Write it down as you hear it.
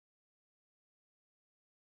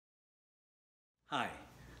Hi,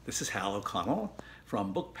 this is Hal O'Connell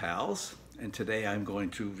from BookPALS, and today I'm going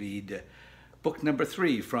to read book number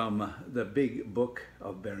 3 from the Big Book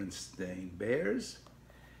of Berenstain Bears.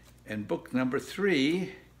 And book number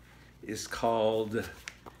 3 is called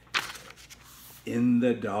In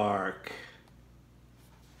the Dark.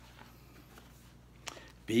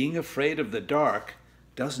 Being afraid of the dark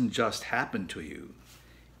doesn't just happen to you.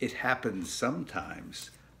 It happens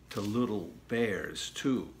sometimes to little bears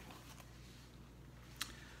too.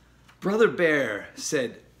 "Brother Bear,"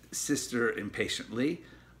 said Sister impatiently,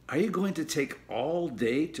 "are you going to take all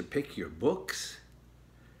day to pick your books?"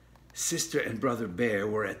 Sister and Brother Bear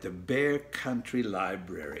were at the Bear Country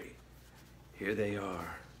Library. Here they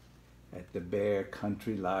are at the Bear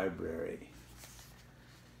Country Library.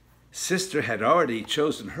 Sister had already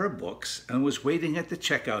chosen her books and was waiting at the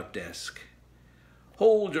checkout desk.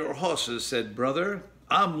 "Hold your horses," said Brother.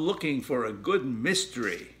 "I'm looking for a good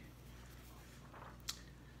mystery."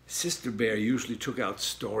 Sister Bear usually took out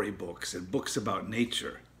storybooks and books about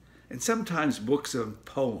nature, and sometimes books of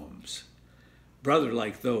poems. Brother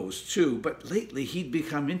liked those too, but lately he'd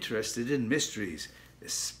become interested in mysteries,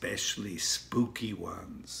 especially spooky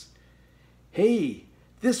ones. "Hey,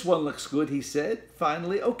 this one looks good," he said.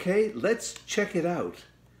 Finally, "Okay, let's check it out."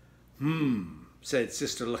 Said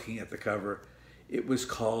Sister, looking at the cover. It was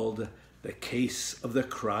called The Case of the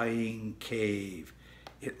Crying Cave.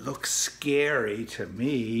 It looks scary to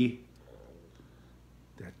me.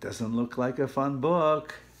 That doesn't look like a fun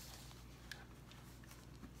book.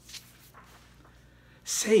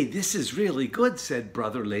 "Say, this is really good," said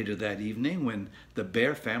Brother later that evening when the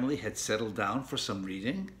Bear family had settled down for some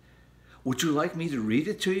reading. "Would you like me to read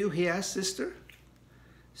it to you?" he asked Sister.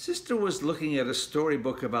 Sister was looking at a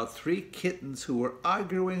storybook about 3 kittens who were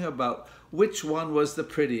arguing about which one was the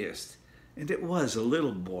prettiest, and it was a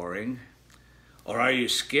little boring. "Or are you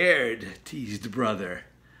scared?" teased Brother.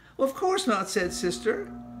 "Well, of course not," said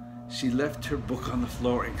Sister. She left her book on the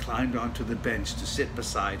floor and climbed onto the bench to sit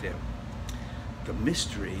beside him. The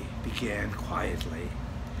mystery began quietly.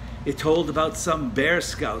 It told about some Bear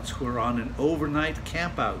Scouts who were on an overnight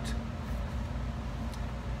campout.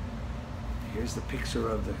 Here's the picture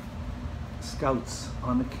of the Scouts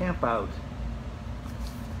on the campout.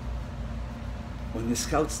 When the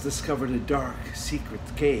Scouts discovered a dark, secret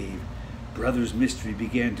cave, Brother's mystery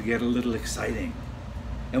began to get a little exciting.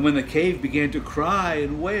 And when the cave began to cry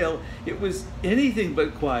and wail, it was anything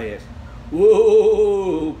but quiet.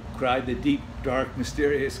 "Whoa!" cried the deep, dark,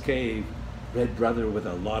 mysterious cave. Read Brother with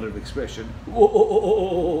a lot of expression.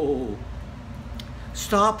 "Whoa!"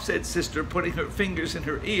 "Stop," said Sister, putting her fingers in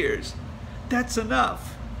her ears. "That's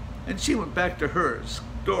enough." And she went back to her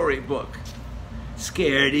storybook.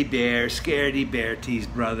 Scaredy bear,"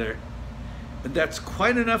 teased Brother. "And that's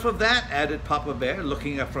quite enough of that," added Papa Bear,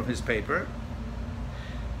 looking up from his paper.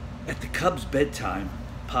 At the cubs' bedtime,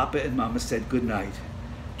 Papa and Mama said goodnight,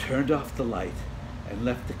 turned off the light, and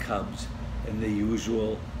left the cubs in the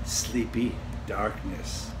usual sleepy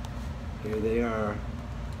darkness. Here they are,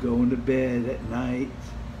 going to bed at night.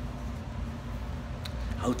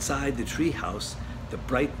 Outside the treehouse, the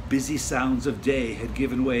bright, busy sounds of day had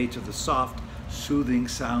given way to the soft, soothing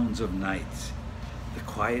sounds of night. The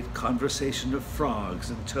quiet conversation of frogs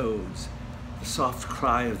and toads, the soft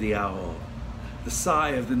cry of the owl, the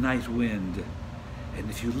sigh of the night wind, and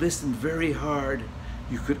if you listened very hard,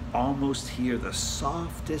 you could almost hear the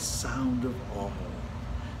softest sound of all,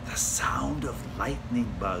 the sound of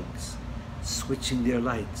lightning bugs switching their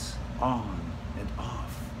lights on and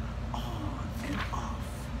off, on and off.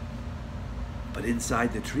 But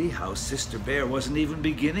inside the treehouse, Sister Bear wasn't even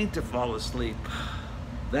beginning to fall asleep.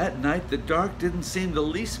 That night, the dark didn't seem the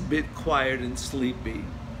least bit quiet and sleepy.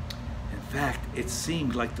 In fact, it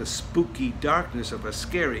seemed like the spooky darkness of a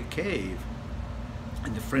scary cave.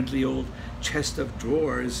 And the friendly old chest of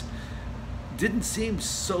drawers didn't seem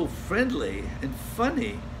so friendly and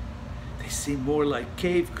funny. They seemed more like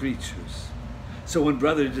cave creatures. So when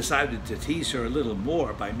Brother decided to tease her a little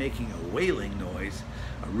more by making a wailing noise,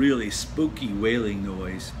 a really spooky wailing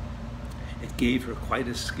noise, it gave her quite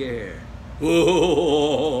a scare.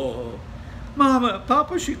 "Whoa! Mama,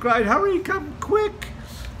 Papa," she cried, "hurry, come quick."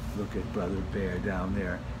 Look at Brother Bear down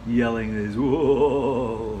there, yelling his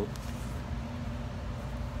 "whoa!"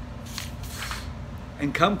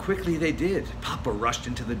 And come quickly they did. Papa rushed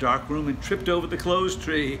into the dark room and tripped over the clothes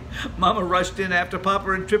tree. Mama rushed in after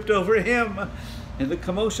Papa and tripped over him. In the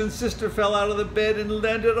commotion, Sister fell out of the bed and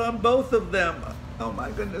landed on both of them. Oh my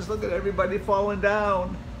goodness, look at everybody falling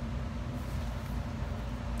down.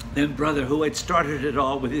 Then Brother, who had started it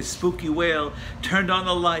all with his spooky wail, turned on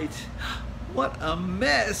the light. What a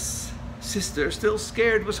mess! Sister, still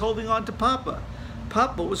scared, was holding on to Papa.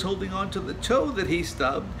 Papa was holding on to the toe that he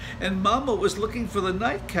stubbed, and Mama was looking for the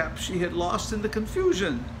nightcap she had lost in the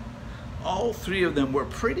confusion. All three of them were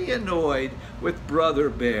pretty annoyed with Brother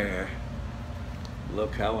Bear.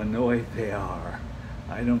 Look how annoyed they are.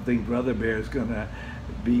 I don't think Brother Bear is gonna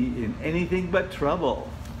be in anything but trouble.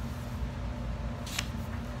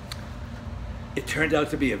 It turned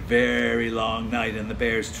out to be a very long night in the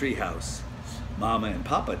bear's treehouse. Mama and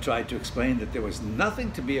Papa tried to explain that there was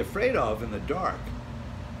nothing to be afraid of in the dark,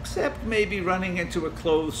 except maybe running into a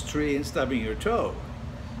closed tree and stubbing your toe.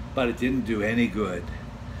 But it didn't do any good.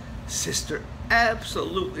 Sister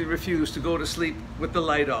absolutely refused to go to sleep with the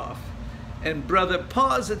light off, and Brother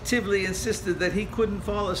positively insisted that he couldn't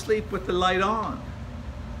fall asleep with the light on.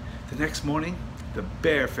 The next morning, the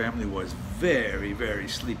Bear family was very, very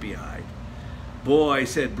sleepy-eyed. "Boy,"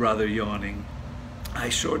 said Brother, yawning, "I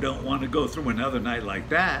sure don't want to go through another night like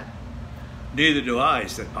that." "Neither do I,"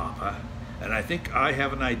 said Papa, "and I think I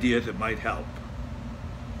have an idea that might help."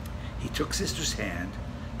 He took Sister's hand.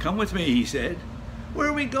 "Come with me," he said. "Where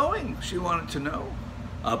are we going?" she wanted to know.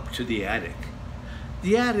 "Up to the attic."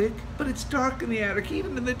 "The attic? But it's dark in the attic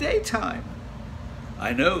even in the daytime."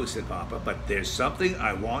 "I know," said Papa, "but there's something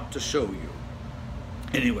I want to show you.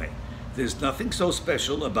 Anyway, there's nothing so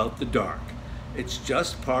special about the dark. It's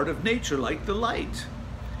just part of nature like the light.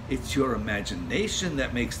 It's your imagination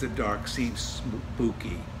that makes the dark seem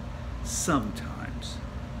spooky. Sometimes."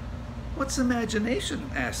 "What's imagination?"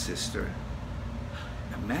 asked Sister.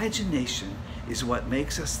 "Imagination is what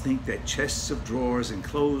makes us think that chests of drawers and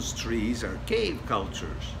closed trees are cave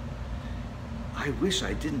cultures." "I wish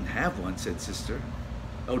I didn't have one," said Sister.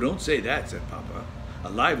 "Oh, don't say that," said Papa. "A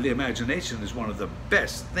lively imagination is one of the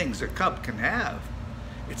best things a cub can have.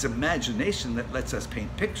 It's imagination that lets us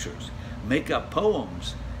paint pictures, make up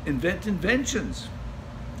poems, invent inventions.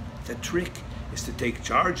 The trick is to take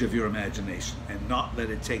charge of your imagination and not let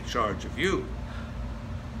it take charge of you."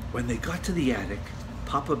 When they got to the attic,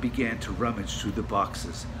 Papa began to rummage through the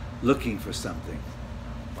boxes, looking for something.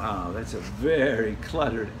 Wow, that's a very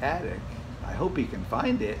cluttered attic. I hope he can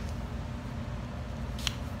find it.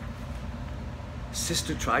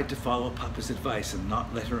 Sister tried to follow Papa's advice and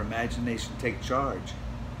not let her imagination take charge.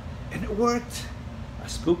 And it worked. A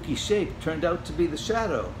spooky shape turned out to be the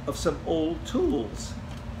shadow of some old tools.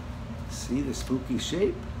 See the spooky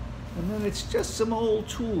shape? And then it's just some old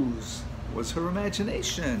tools. It was her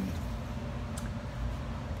imagination.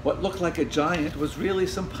 What looked like a giant was really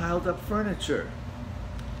some piled up furniture.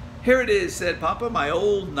 "Here it is," said Papa, "my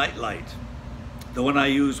old nightlight. The one I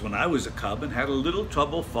used when I was a cub and had a little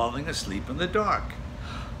trouble falling asleep in the dark."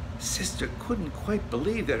 Sister couldn't quite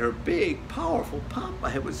believe that her big, powerful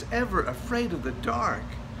Papa was ever afraid of the dark.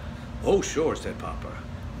 "Oh, sure," said Papa.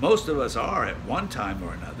 "Most of us are at one time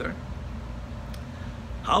or another."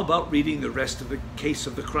 "How about reading the rest of the Case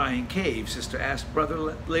of the Crying Cave?" Sister asked Brother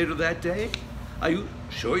later that day. "Are you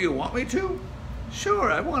sure you want me to?"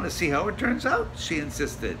 "Sure, I want to see how it turns out," she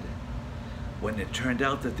insisted. When it turned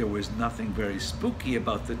out that there was nothing very spooky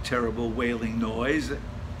about the terrible wailing noise,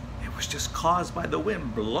 it was just caused by the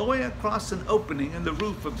wind blowing across an opening in the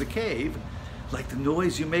roof of the cave, like the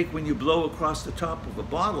noise you make when you blow across the top of a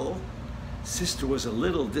bottle, Sister was a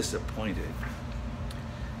little disappointed.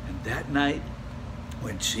 And that night,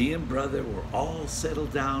 when she and Brother were all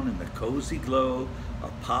settled down in the cozy glow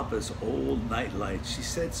of Papa's old nightlight, she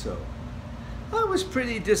said so. "I was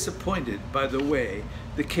pretty disappointed by the way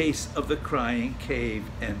the Case of the Crying Cave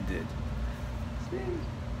ended." See?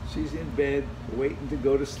 She's in bed, waiting to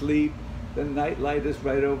go to sleep. The nightlight is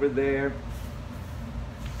right over there.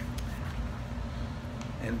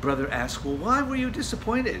 And Brother asked, "Well, why were you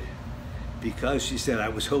disappointed?" "Because," she said, "I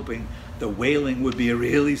was hoping the wailing would be a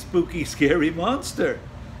really spooky, scary monster."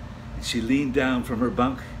 And she leaned down from her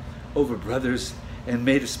bunk over Brother's and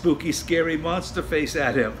made a spooky, scary monster face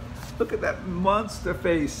at him. Look at that monster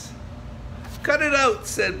face. "Cut it out,"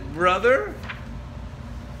 said Brother.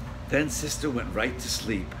 Then Sister went right to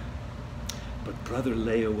sleep. But Brother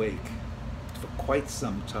lay awake for quite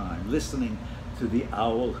some time, listening to the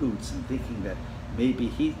owl hoots and thinking that maybe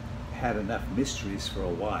he had enough mysteries for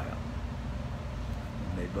a while.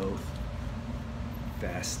 And they both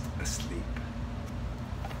fast asleep.